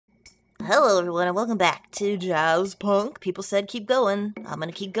Hello everyone and welcome back to Jazzpunk. People said keep going. I'm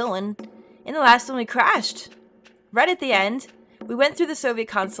gonna keep going. In the last one we crashed. Right at the end, we went through the Soviet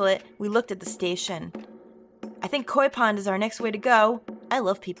consulate, we looked at the station. I think Koi Pond is our next way to go. I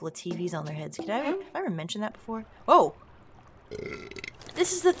love people with TVs on their heads. Have I ever mentioned that before? Oh!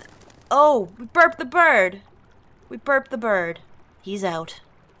 This is the oh, we burped the bird. We burped the bird. He's out.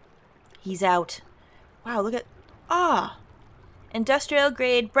 He's out. Wow, look at ah! Industrial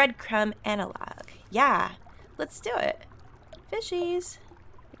grade breadcrumb analog. Yeah, let's do it. Fishies,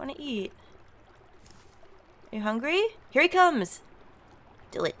 you want to eat? Are you hungry? Here he comes.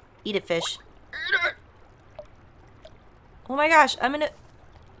 Do it. Eat it, fish. Eat it. Oh my gosh, I'm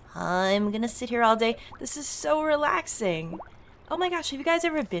gonna sit here all day. This is so relaxing. Oh my gosh, have you guys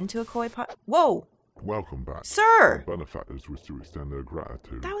ever been to a koi pond? Whoa. Welcome back. Sir! Our benefactors wish to extend their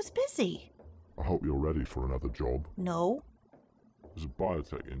gratitude. That was busy. I hope you're ready for another job. No. There's a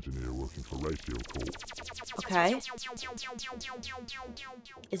biotech engineer working for Ratio Corp. Okay.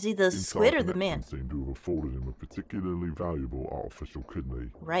 Is he the squid or the man? Seem to have afforded him a particularly valuable artificial kidney.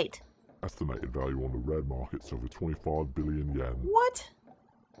 Right. Estimated value on the red market's over 25 billion yen. What?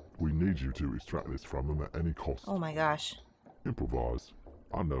 We need you to extract this from him at any cost. Oh my gosh. Improvise.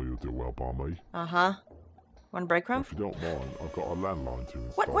 I know you'll do well by me. Uh-huh. Want a breadcrumb? If you don't mind, I've got a landline to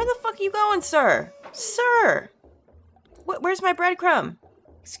install. What? Where the fuck are you going, sir? Sir! Where's my breadcrumb?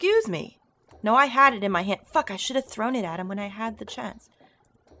 Excuse me. No, I had it in my hand. Fuck, I should have thrown it at him when I had the chance.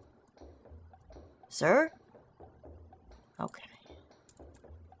 Sir? Okay.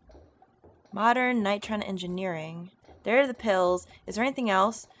 Modern nitron engineering. There are the pills. Is there anything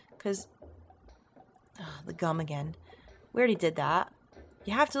else? Because... the gum again. We already did that.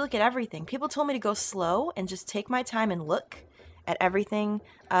 You have to look at everything. People told me to go slow and just take my time and look at everything.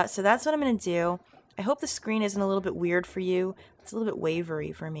 So that's what I'm going to do. I hope the screen isn't a little bit weird for you. It's a little bit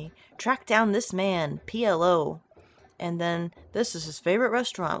wavery for me. Track down this man, PLO. And then this is his favorite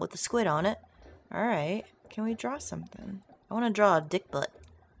restaurant with the squid on it. Alright. Can we draw something? I want to draw a dick butt.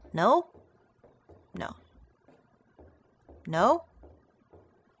 No? No. No?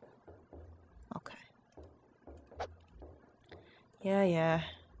 Okay. Yeah.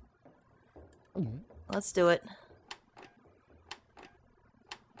 Let's do it.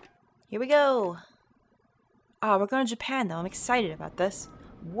 Here we go. Oh, we're going to Japan, though. I'm excited about this.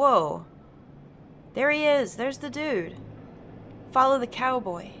 Whoa. There he is. There's the dude. Follow the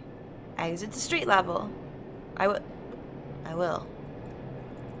cowboy. Exit to street level. I will.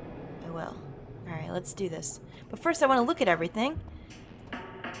 Alright, let's do this. But first, I want to look at everything.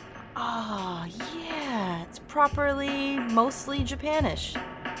 Oh, yeah. It's properly, mostly Japanish.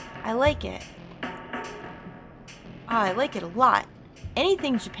 I like it. I like it a lot.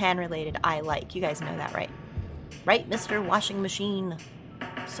 Anything Japan related, I like. You guys know that, right? Right, Mr. Washing Machine?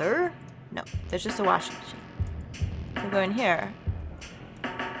 Sir? No, there's just a washing machine. Can we go in here?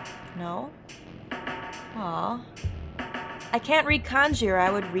 No? Aw. I can't read kanji, or I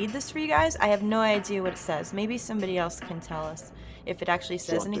would read this for you guys. I have no idea what it says. Maybe somebody else can tell us if it actually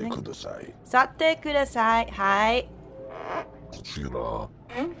says anything. Sate kudasai. Hai.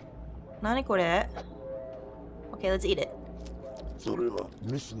 Nani kore? Okay, let's eat it.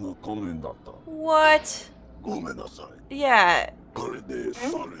 What? Yeah.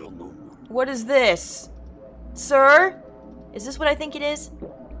 What is this? Sir? Is this what I think it is?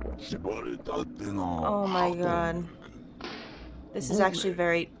 Oh my god. This is actually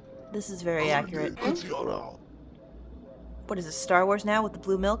very accurate. What is this, Star Wars now with the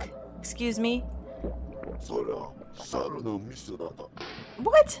blue milk? Excuse me?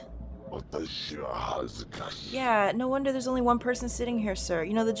 What? Yeah, no wonder there's only one person sitting here, sir.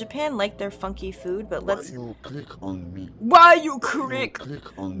 You know, the Japan like their funky food, but let's... Why you click on me? Why you click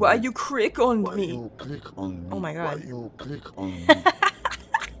on me? Why you click on me? Oh my god. Why you click on me?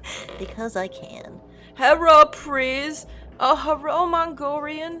 Because I can. HERRO, PREASE! Oh, HERRO,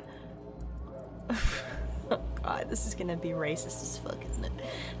 Mongolian! Oh god, this is gonna be racist as fuck, isn't it?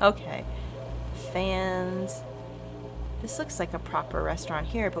 Okay. Fans... This looks like a proper restaurant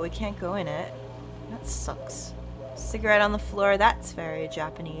here, but we can't go in it. That sucks. Cigarette on the floor, that's very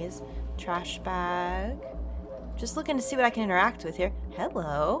Japanese. Trash bag. Just looking to see what I can interact with here.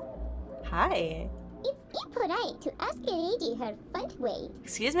 Hello. Hi. It's impolite to ask a lady her front weight.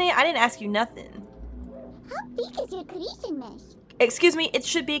 Excuse me? I didn't ask you nothing. How big is your Parisian mesh? Excuse me, it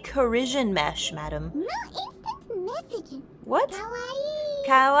should be Parisian mesh, madam. No instant messaging. What? Kawaii.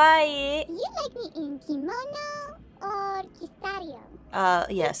 Kawaii. Do you like me in kimono or kistario?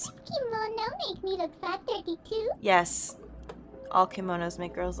 Yes. Kimono make me look fat 32? Yes. All kimonos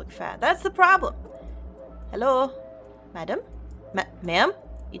make girls look fat. That's the problem. Hello? Madam? Ma'am?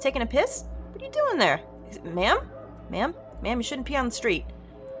 You taking a piss? What are you doing there? Ma'am? Ma'am? Ma'am, you shouldn't pee on the street.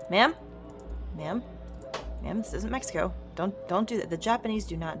 Ma'am? Ma'am? Ma'am, this isn't Mexico. Don't do that. The Japanese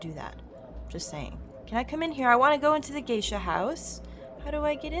do not do that. Just saying. Can I come in here? I want to go into the geisha house. How do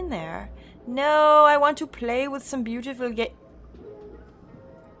I get in there? No, I want to play with some beautiful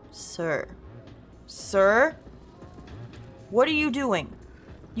Sir. Sir? What are you doing?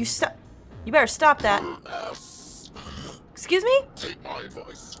 You better stop that. Excuse me? Take my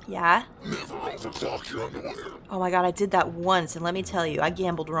advice. Yeah? Never overclock your underwear. Oh my god, I did that once, and let me tell you, I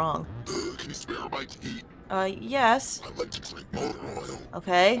gambled wrong. Can you spare a bite to eat? Yes. I'd like to drink motor oil.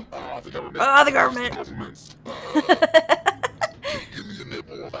 Okay. The government. The government. Governments. Give me a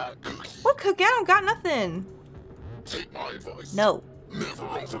nibble of that cookie. What cookie? I don't got nothing. Take my advice. No. Never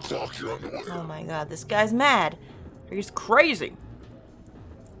overclock your underwear. Oh my god, this guy's mad. He's crazy.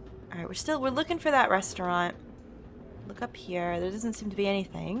 Alright, we're looking for that restaurant. Look up here. There doesn't seem to be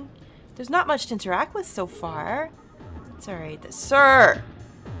anything. There's not much to interact with so far. It's alright. Sir!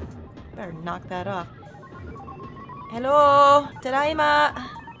 Better knock that off. Hello? Tadaima?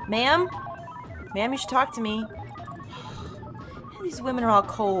 Ma'am? Ma'am, you should talk to me. These women are all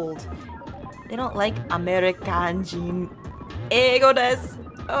cold. They don't like Americanjin. Ego des.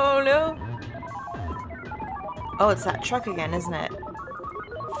 Oh no. Oh, it's that truck again, isn't it?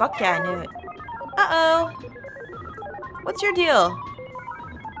 Fuck yeah, I knew it. Uh-oh. What's your deal?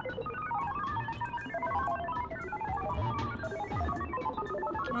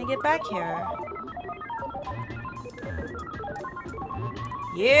 Can I get back here?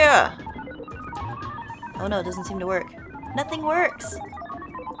 Yeah! Oh no, it doesn't seem to work. Nothing works!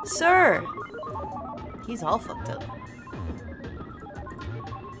 Sir! He's all fucked up.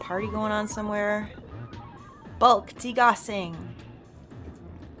 Party going on somewhere. Bulk degassing.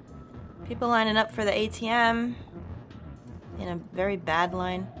 People lining up for the ATM. In a very bad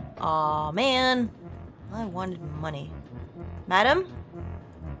line. Aw, man. I wanted money. Madam?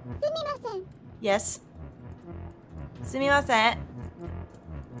 Sumimasen. Yes. Sumimasen.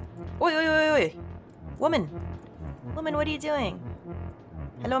 Oi, oi, oi, oi. Woman. Woman, what are you doing?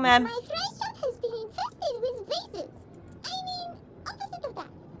 Hello, ma'am. My friend's shop has been infested with vases. I mean, opposite of that.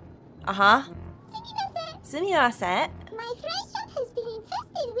 Uh-huh. Sumimasen. Sumimasen. My friend's shop has been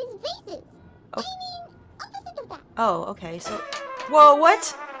infested with vases. Oh. I mean, opposite of that. Oh, okay, so... Whoa,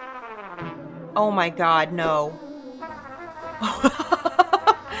 what? Oh my god, no.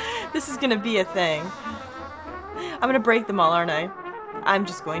 This is gonna be a thing. I'm gonna break them all, aren't I? I'm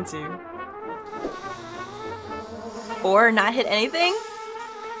just going to. Or not hit anything?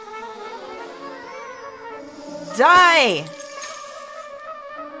 Die!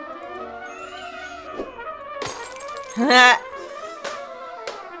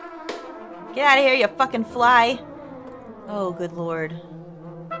 Get out of here, you fucking fly. Oh, good lord.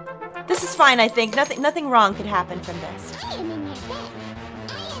 This is fine, I think. Nothing wrong could happen from this. I am in your bed.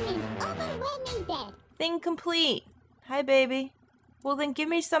 I am in overwhelming bed. Thing complete. Hi, baby. Well, then give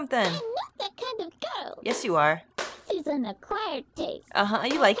me something. I'm not that kind of girl. Yes, you are. This is an acquired taste. Uh-huh,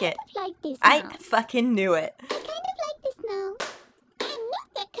 you like it. Like this I now. fucking knew it. I kind of like this now. I'm not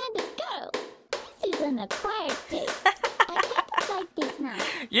that kind of girl. This is an acquired taste. I kind of like this now.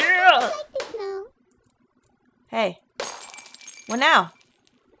 Yeah! Like this now. Hey. What now?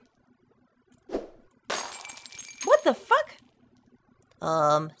 What the fuck?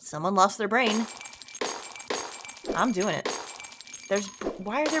 Someone lost their brain. I'm doing it.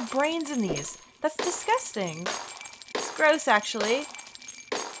 Why are there brains in these? That's disgusting. It's gross, actually.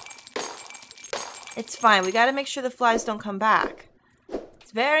 It's fine. We gotta make sure the flies don't come back.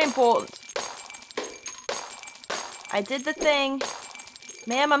 It's very important. I did the thing.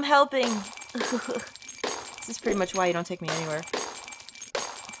 Ma'am, I'm helping. This is pretty much why you don't take me anywhere.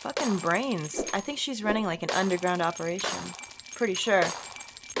 Fucking brains. I think she's running like an underground operation. Pretty sure.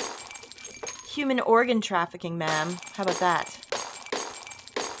 Human organ trafficking, ma'am. How about that?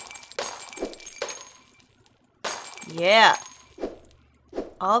 Yeah.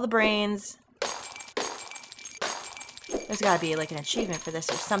 All the brains. There's gotta be like an achievement for this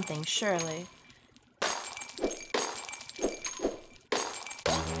or something, surely.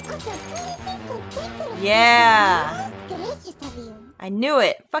 Yeah. Gracious of you. I knew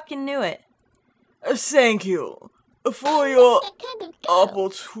it. Fucking knew it. Thank you for your That kind of girl.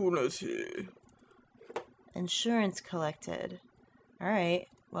 opportunity. Insurance collected. Alright.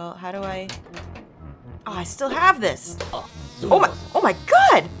 Well, how do I... Oh, I still have this. Oh my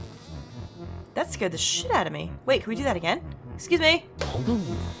god! That scared the shit out of me. Wait, can we do that again? Excuse me.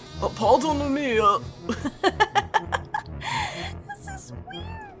 Pardon me. This is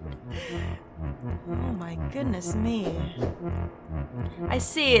weird. Oh my goodness me. I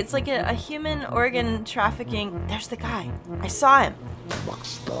see, it's like a human organ trafficking. There's the guy. I saw him.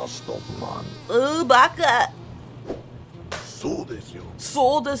 Ooh, baka! So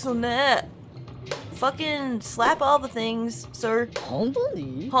desu ne. Fucking slap all the things, sir.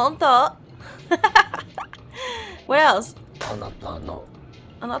 Honto? What else? Anata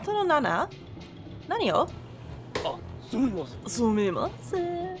no nana? Nani yo?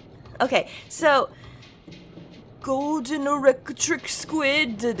 Sumimasen. Okay, so golden electric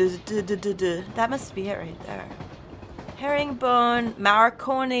squid. That must be it right there. Herringbone,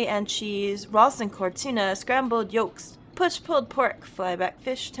 macaroni and cheese, Rosencore tuna, scrambled yolks, pulled pork, flyback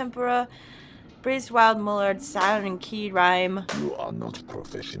fish, tempura, braised wild mullard, salad and key rhyme. You are not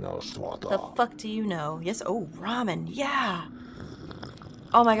professional swatter. The fuck do you know? Yes, oh, ramen, yeah.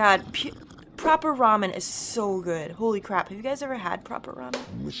 Oh my god, proper ramen is so good. Holy crap, have you guys ever had proper ramen?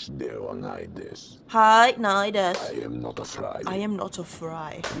 Hi, no, I am not a fry. I am not a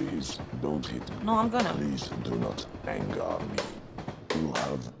fry. Please don't hit me. No, I'm gonna. Please do not anger me. You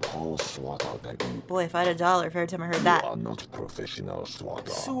have poor swatter technique. Boy, if I had $1 for every time I heard that. You are not professional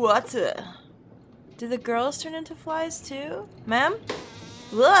swatter. Swatter. Do the girls turn into flies too? Ma'am?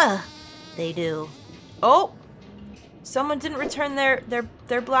 Ugh. They do. Oh! Someone didn't return their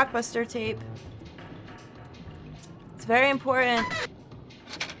Blockbuster tape. It's very important.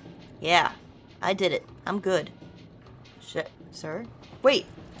 Yeah, I did it. I'm good. Shit, sir. Wait.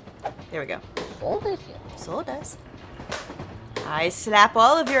 There we go. So does. I slap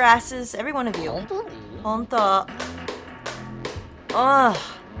all of your asses, every one of you. Honto. Ugh.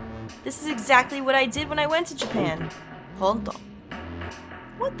 This is exactly what I did when I went to Japan. Honto.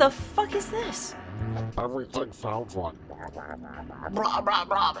 What the fuck is this? Everything sounds like Blah, blah,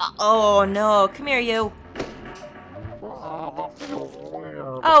 blah, blah. Oh no, come here, you. Oh,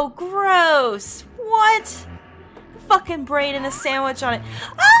 gross. What? Fucking brain and a sandwich on it.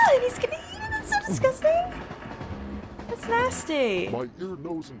 Ah, and he's gonna eat it. That's so disgusting. That's nasty. my ear,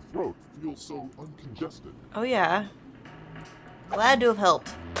 nose, and throat feel so uncongested. Oh yeah. Glad to have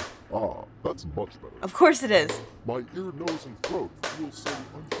helped. Ah, that's much better. Of course it is. My ear, nose, and throat feel so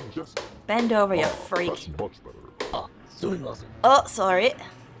uncongested. Bend over, you Ah, freak. That's much better. Oh, sorry.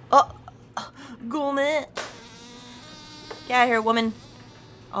 Oh, gommen. Get out of here, woman.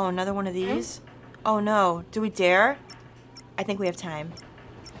 Oh, another one of these? Oh no. Do we dare? I think we have time.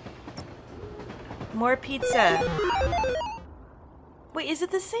 More pizza. Wait, is it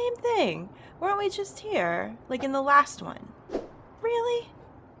the same thing? Weren't we just here? Like in the last one? Really?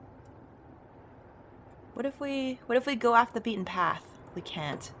 What if we go off the beaten path? We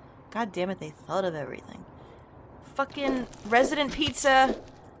can't. God damn it, they thought of everything. Fucking resident pizza.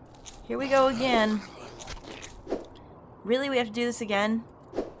 Here we go again. Really, we have to do this again?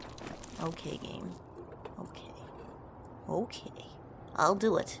 Okay, game. Okay. Okay. I'll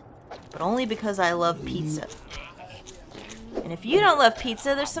do it. But only because I love pizza. And if you don't love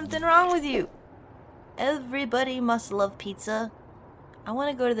pizza, there's something wrong with you. Everybody must love pizza. I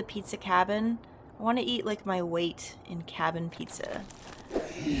want to go to the pizza cabin. I want to eat like my weight in cabin pizza.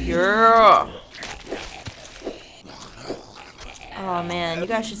 Yeah! Oh man, you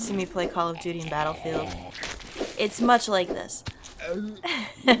guys should see me play Call of Duty in Battlefield. It's much like this.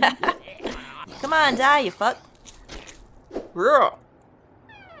 Come on, die, you fuck. Yeah.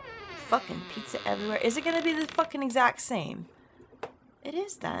 Fucking pizza everywhere. Is it gonna be the fucking exact same? It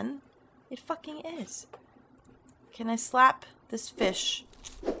is then. It fucking is. Can I slap this fish?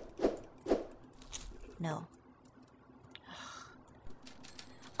 No.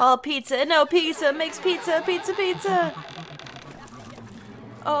 Oh, pizza. No, pizza. Makes pizza. Pizza, pizza.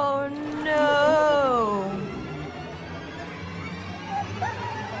 Oh, no.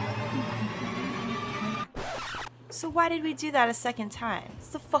 So why did we do that a second time? It's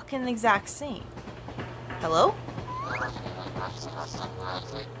the fucking exact same. Hello?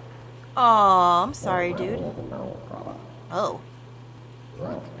 Oh, I'm sorry, dude. Oh.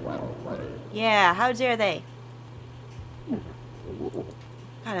 Yeah, how dare they?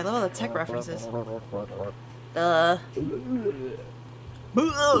 God, I love all the tech references. Oh.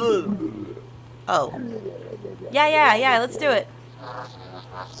 Yeah, let's do it.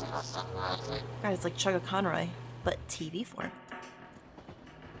 God, it's like Chugga Conroy, but TV form.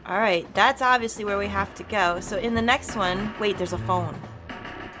 Alright, that's obviously where we have to go. So in the next one... Wait, there's a phone.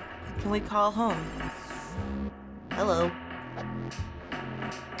 Can we call home? Hello.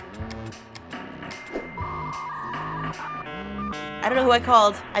 I don't know who I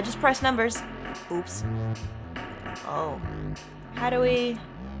called. I just pressed numbers. Oops. Oh. How do we...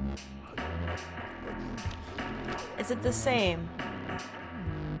 Is it the same?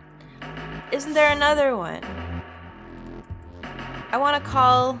 Isn't there another one? I want to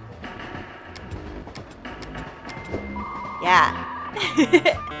call... Yeah.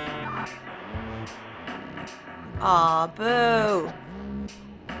 Aw, boo.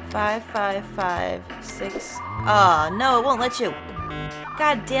 5556. Aw, no, it won't let you.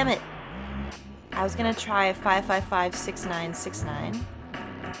 God damn it. I was gonna try 5556969.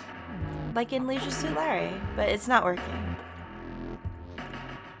 Like in Leisure Suit Larry, but it's not working.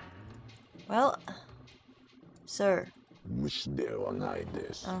 Well, sir.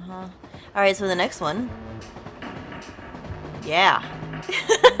 Uh-huh. Alright, so the next one. Yeah.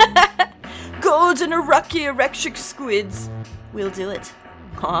 Golden Iraqi electric squids. We'll do it.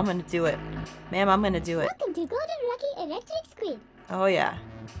 Oh, I'm gonna do it. Ma'am, I'm gonna do it. Welcome to Golden Rocky Electric Squid. Oh, yeah.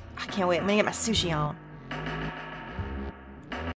 I can't wait. I'm gonna get my sushi on.